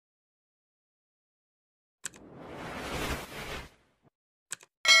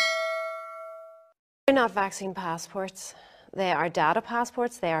They're not vaccine passports. They are data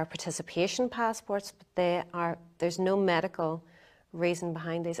passports, they are participation passports, but there's no medical reason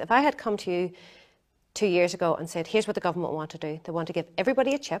behind these. If I had come to you 2 years ago and said, here's what the government want to do. They want to give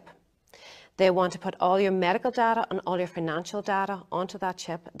everybody a chip. They want to put all your medical data and all your financial data onto that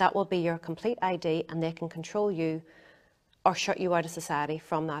chip. That will be your complete ID, and they can control you or shut you out of society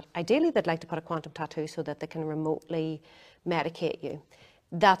from that. Ideally, they'd like to put a quantum tattoo so that they can remotely medicate you.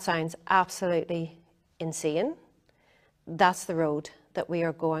 That sounds absolutely insane. That's the road that we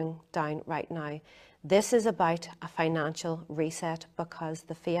are going down right now. This is about a financial reset because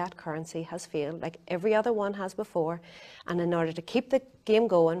the fiat currency has failed like every other one has before. And in order to keep the game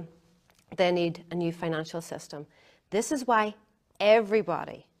going, they need a new financial system. This is why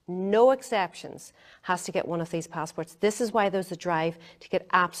everybody, no exceptions, has to get one of these passports. This is why there's a drive to get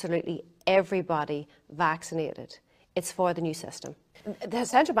absolutely everybody vaccinated. It's for the new system. The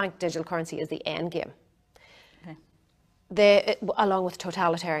central bank digital currency is the end game. Along with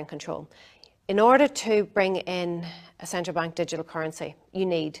totalitarian control. In order to bring in a central bank digital currency, you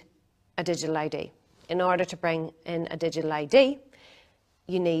need a digital ID. In order to bring in a digital ID,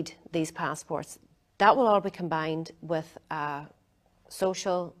 you need these passports. That will all be combined with a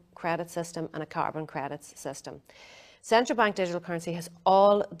social credit system and a carbon credits system. Central bank digital currency has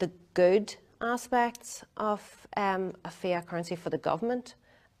all the good aspects of a fiat currency for the government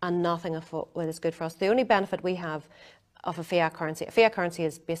and nothing of what is good for us. The only benefit we have of a fiat currency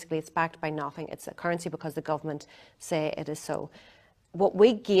is basically it's backed by nothing. It's a currency because the government say it is so. What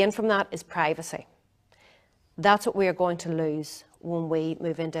we gain from that is privacy. That's what we are going to lose when we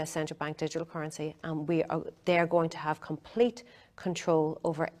move into a central bank digital currency, and they're going to have complete control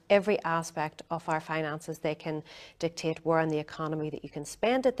over every aspect of our finances. They can dictate where in the economy that you can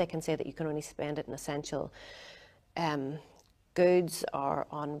spend it. They can say that you can only spend it in essential goods or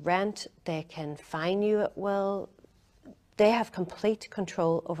on rent. They can fine you at will. They have complete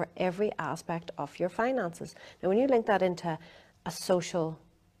control over every aspect of your finances. Now, when you link that into a social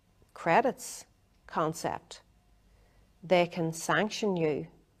credits concept, they can sanction you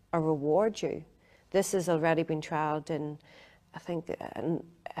or reward you. This has already been trialled in, I think,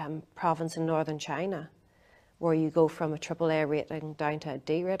 a province in northern China, where you go from a AAA rating down to a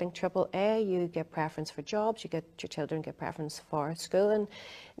D rating. AAA, you get preference for jobs, your children get preference for schooling.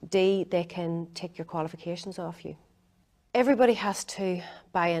 D, they can take your qualifications off you. Everybody has to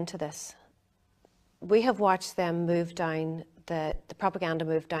buy into this. We have watched them move down, the propaganda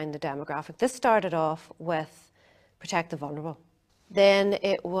move down the demographic. This started off with protect the vulnerable. Then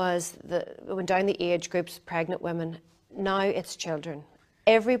it went down the age groups, pregnant women. Now it's children.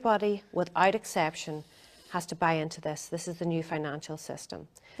 Everybody, without exception, has to buy into this. This is the new financial system.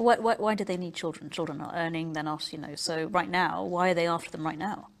 Why do they need children? Children are earning, they're not, so right now, why are they after them right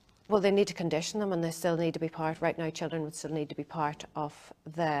now? Well, they need to condition them, and they still need to be part. Right now, children would still need to be part of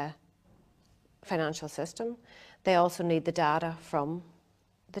the financial system. They also need the data from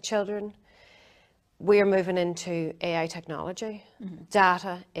the children. We're moving into AI technology. Mm-hmm.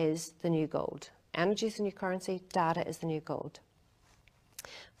 Data is the new gold. Energy is the new currency. Data is the new gold.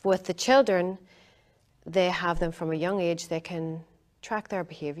 With the children, they have them from a young age. They can track their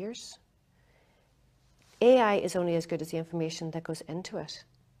behaviours. AI is only as good as the information that goes into it.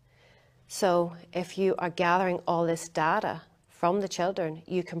 So if you are gathering all this data from the children,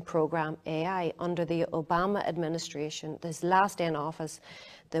 you can program AI. Under the Obama administration, this last day in office,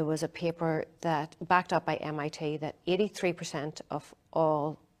 there was a paper that backed up by MIT that 83% of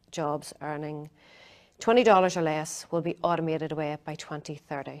all jobs earning $20 or less will be automated away by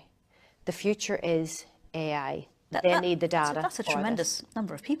 2030. The future is AI. They need the data. So that's a tremendous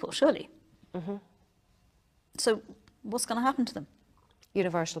number of people, surely. Mm-hmm. So what's going to happen to them?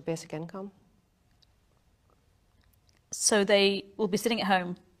 Universal basic income. So they will be sitting at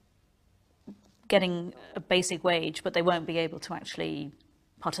home getting a basic wage, but they won't be able to actually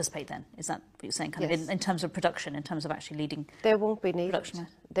participate then? Is that what you're saying? Kind of in terms of production, in terms of actually leading? They won't be needed. Production?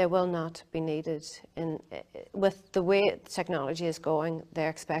 They will not be needed. With the way technology is going, they're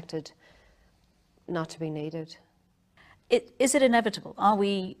expected not to be needed. Is it inevitable? Are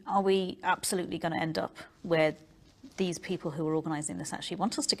we absolutely going to end up where these people who are organising this actually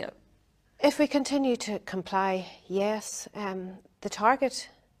want us to go? If we continue to comply, yes. The target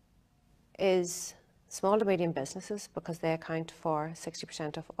is small to medium businesses because they account for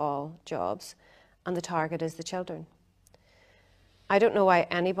 60% of all jobs, and the target is the children. I don't know why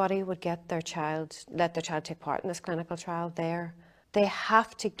anybody would let their child take part in this clinical trial there. They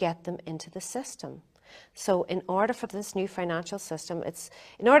have to get them into the system. So in order for this new financial system,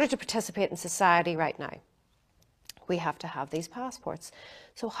 in order to participate in society right now, we have to have these passports.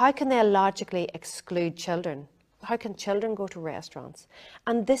 So how can they logically exclude children? How can children go to restaurants?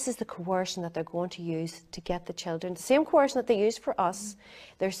 And this is the coercion that they're going to use to get the children. The same coercion that they use for us.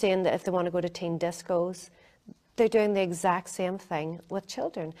 They're saying that if they want to go to teen discos, they're doing the exact same thing with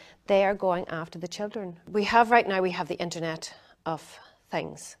children. They are going after the children. Right now we have the Internet of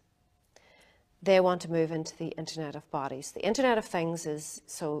Things. They want to move into the Internet of Bodies. The Internet of Things is,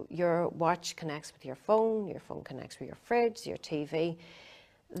 so your watch connects with your phone connects with your fridge, your TV.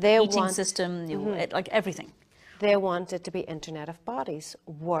 Heating system, like everything. They want it to be Internet of Bodies,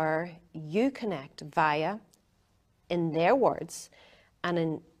 where you connect via, in their words,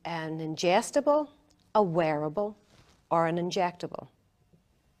 an ingestible, a wearable, or an injectable.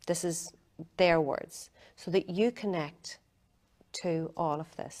 This is their words. So that you connect to all of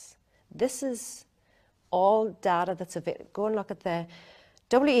this. This is all data that's available. Go and look at the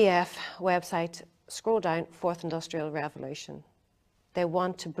WEF website, scroll down, Fourth Industrial Revolution. They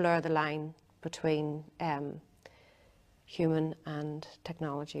want to blur the line between human and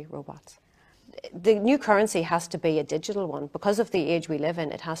technology, robots. The new currency has to be a digital one. Because of the age we live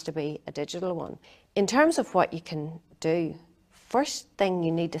in, it has to be a digital one. In terms of what you can do, first thing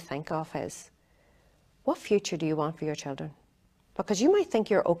you need to think of is, what future do you want for your children? Because you might think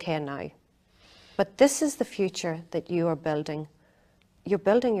you're okay now, but this is the future that you are building. You're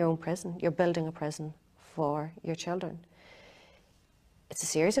building your own prison. You're building a prison for your children. It's a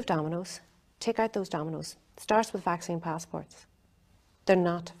series of dominoes. Take out those dominoes. It starts with vaccine passports. They're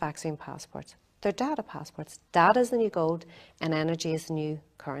not vaccine passports. They're data passports. Data is the new gold and energy is the new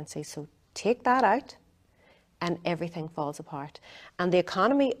currency. So take that out and everything falls apart. And the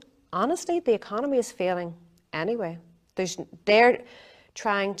economy, honestly, the economy is failing anyway. They're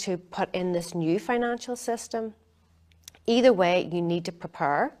trying to put in this new financial system. Either way, you need to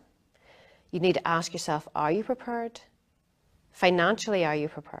prepare. You need to ask yourself, are you prepared? Financially, are you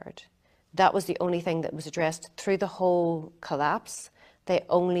prepared? That was the only thing that was addressed through the whole collapse. They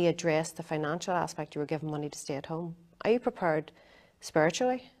only addressed the financial aspect. You were given money to stay at home. Are you prepared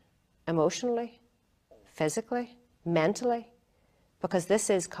spiritually, emotionally, physically, mentally? Because this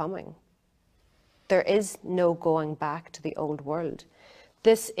is coming. There is no going back to the old world.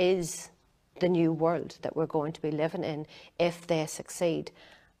 This is the new world that we're going to be living in if they succeed.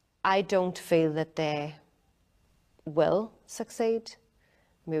 I don't feel that they will succeed.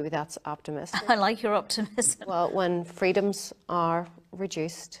 Maybe that's optimistic. I like your optimism. Well, when freedoms are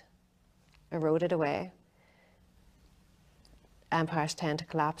reduced, eroded away, empires tend to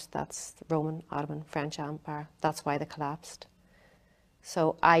collapse. That's the Roman, Ottoman, French Empire. That's why they collapsed.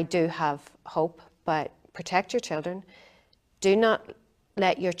 So I do have hope, but protect your children. Do not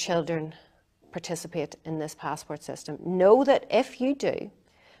let your children participate in this passport system. Know that if you do,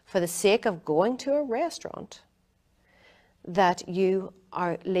 for the sake of going to a restaurant, that you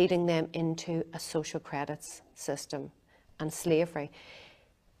are leading them into a social credits system and slavery.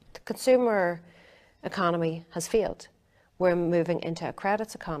 The consumer economy has failed. We're moving into a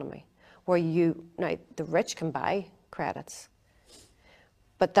credits economy where now the rich can buy credits,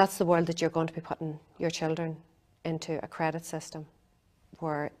 but that's the world that you're going to be putting your children into, a credit system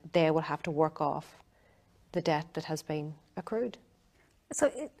where they will have to work off the debt that has been accrued.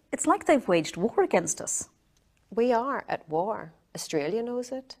 So it's like they've waged war against us. We are at war. Australia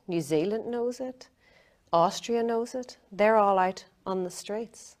knows it, New Zealand knows it, Austria knows it. They're all out on the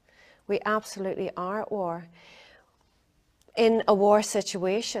streets. We absolutely are at war. In a war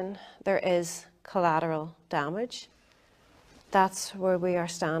situation, there is collateral damage. That's where we are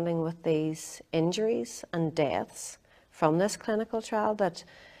standing with these injuries and deaths from this clinical trial, that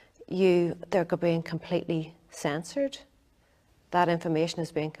they're being completely censored. That information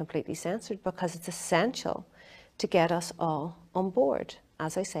is being completely censored because it's essential to get us all on board.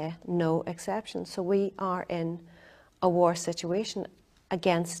 As I say, no exceptions. So we are in a war situation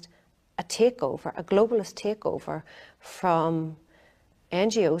against a takeover, a globalist takeover from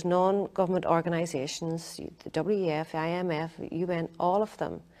NGOs, non-government organisations, the WEF, IMF, UN, all of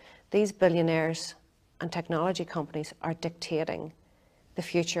them. These billionaires and technology companies are dictating the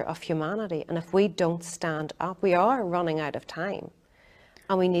future of humanity. And if we don't stand up, we are running out of time.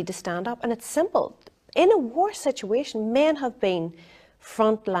 And we need to stand up. And it's simple. In a war situation, men have been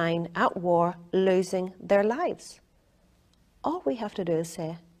frontline at war, losing their lives. All we have to do is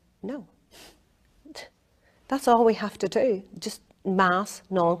say no. That's all we have to do. Just mass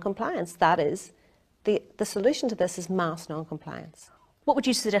non-compliance. That is, the solution to this is mass non-compliance. What would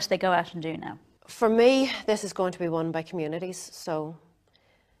you suggest they go out and do now? For me, this is going to be won by communities. So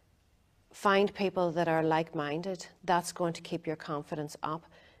find people that are like-minded. That's going to keep your confidence up.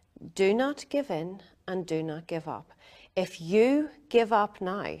 Do not give in and do not give up. If you give up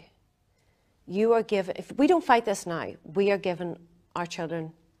now, you are given, if we don't fight this now, we are giving our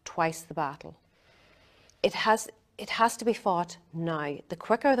children twice the battle. It has to be fought now. The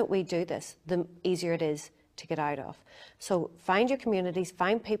quicker that we do this, the easier it is to get out of. So find your communities,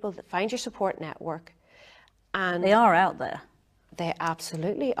 find people, find your support network. And they are out there. They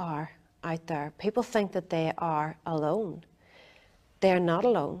absolutely are out there. People think that they are alone. They're not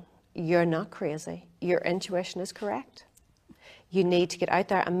alone. You're not crazy. Your intuition is correct. You need to get out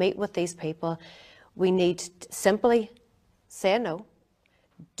there and meet with these people. We need to simply say no.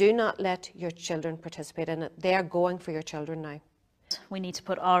 Do not let your children participate in it. They are going for your children now. We need to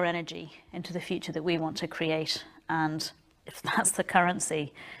put our energy into the future that we want to create. And if that's the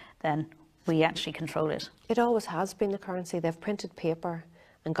currency, then we actually control it. It always has been the currency. They've printed paper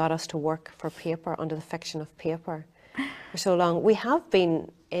and got us to work for paper under the fiction of paper for so long. We have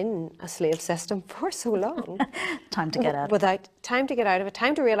been in a slave system for so long. Time to get out of it. Without time to get out of it,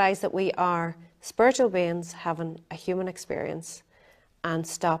 time to realise that we are spiritual beings having a human experience and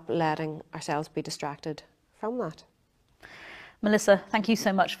stop letting ourselves be distracted from that. Melissa, thank you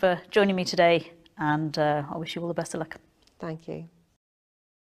so much for joining me today, and I wish you all the best of luck. Thank you.